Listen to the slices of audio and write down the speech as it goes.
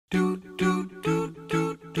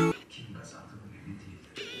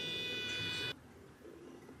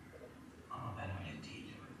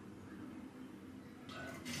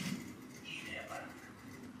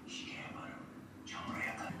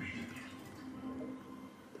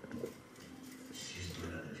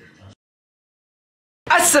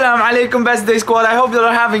Assalamu alaikum best day squad. I hope you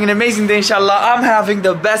are having an amazing day inshallah. I'm having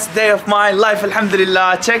the best day of my life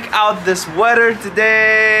alhamdulillah. Check out this weather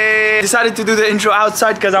today. Decided to do the intro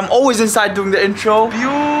outside because I'm always inside doing the intro.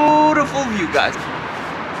 Beautiful view guys.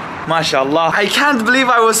 MashaAllah. I can't believe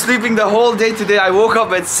I was sleeping the whole day today. I woke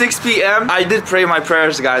up at 6 p.m. I did pray my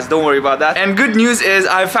prayers guys, don't worry about that. And good news is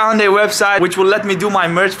I found a website which will let me do my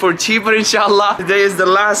merch for cheaper inshallah. Today is the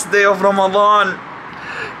last day of Ramadan.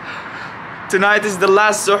 Tonight is the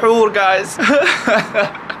last suhoor guys.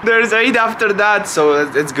 There's Eid after that, so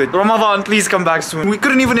it's good. Ramadan, please come back soon. We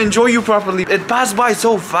couldn't even enjoy you properly. It passed by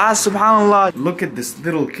so fast, subhanallah. Look at this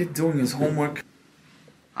little kid doing his homework.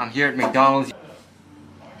 I'm here at McDonald's.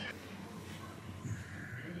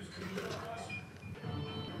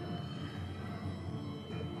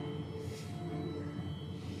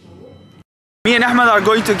 Me and Ahmed are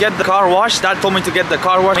going to get the car washed. Dad told me to get the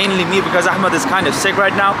car washed. Mainly me because Ahmed is kind of sick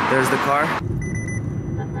right now. There's the car.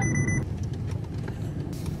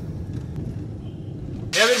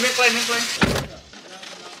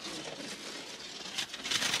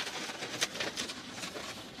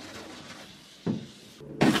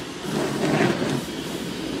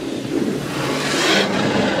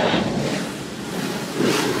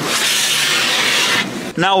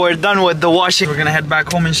 Now we're done with the washing. We're gonna head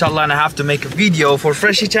back home inshallah, and I have to make a video for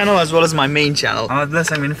Freshie channel as well as my main channel. So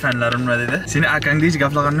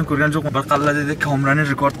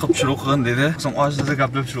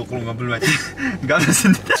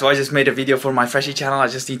I just made a video for my Freshie channel. I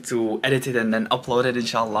just need to edit it and then upload it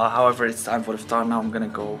inshallah. However, it's time for iftar now. I'm gonna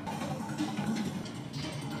go.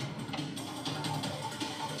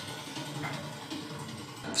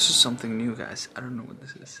 This is something new guys. I don't know what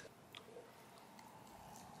this is.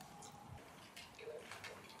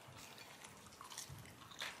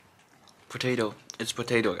 Potato. It's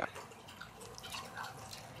potato, guys.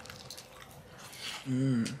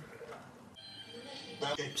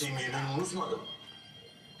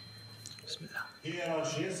 Bismillah.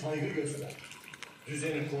 Hiyerarşiye saygı göster.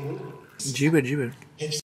 Düzeni koru. Ciber, ciber.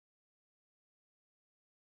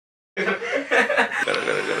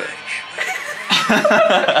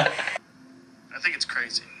 I think it's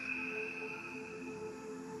crazy.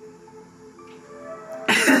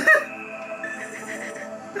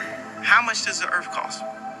 How much does the earth cost?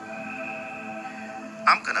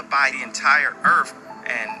 I'm gonna buy the entire earth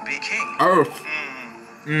and be king. Earth.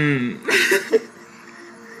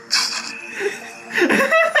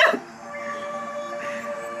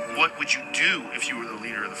 What would you do if you were the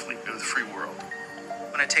leader of the free world?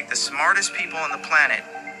 I'm gonna take the smartest people on the planet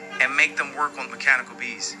and make them work on mechanical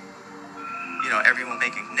bees. You know, everyone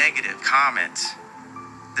making negative comments.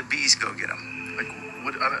 The bees go get them. Like,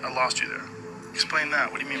 what? I lost you there. Explain that.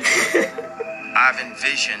 What do you mean by that? I've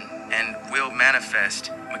envisioned and will manifest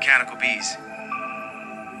mechanical bees.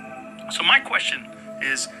 So my question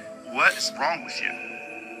is, what is wrong with you?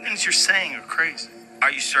 Things you're saying are crazy. Are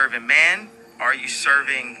you serving man? Or are you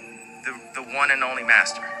serving the one and only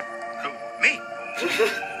master? Who? Me.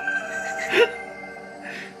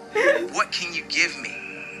 What can you give me?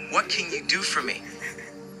 What can you do for me?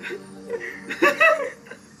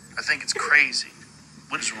 I think it's crazy.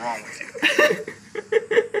 What is wrong with you?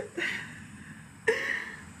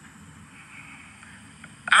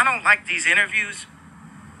 I don't like these interviews.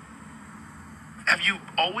 Have you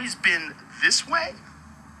always been this way?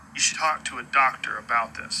 You should talk to a doctor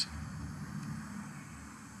about this.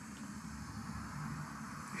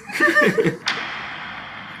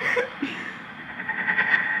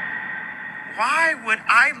 Why would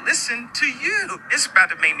I listen to you? It's about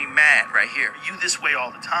to make me mad right here. You this way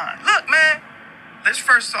all the time. Look, man. Let's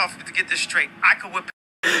first off, to get this straight, I could whip.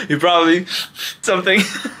 You probably something.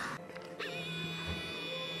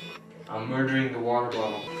 I'm murdering the water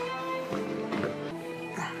bottle.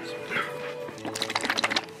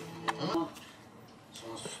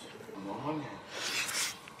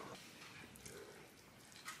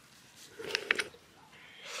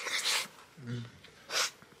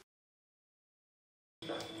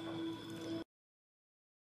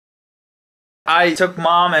 I took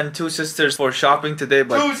mom and two sisters for shopping today,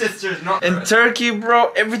 but Two sisters, not in Turkey,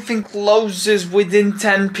 bro, everything closes within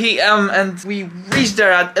 10 p.m. and we reached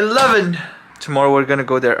there at 11. Tomorrow we're gonna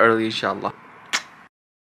go there early, inshallah.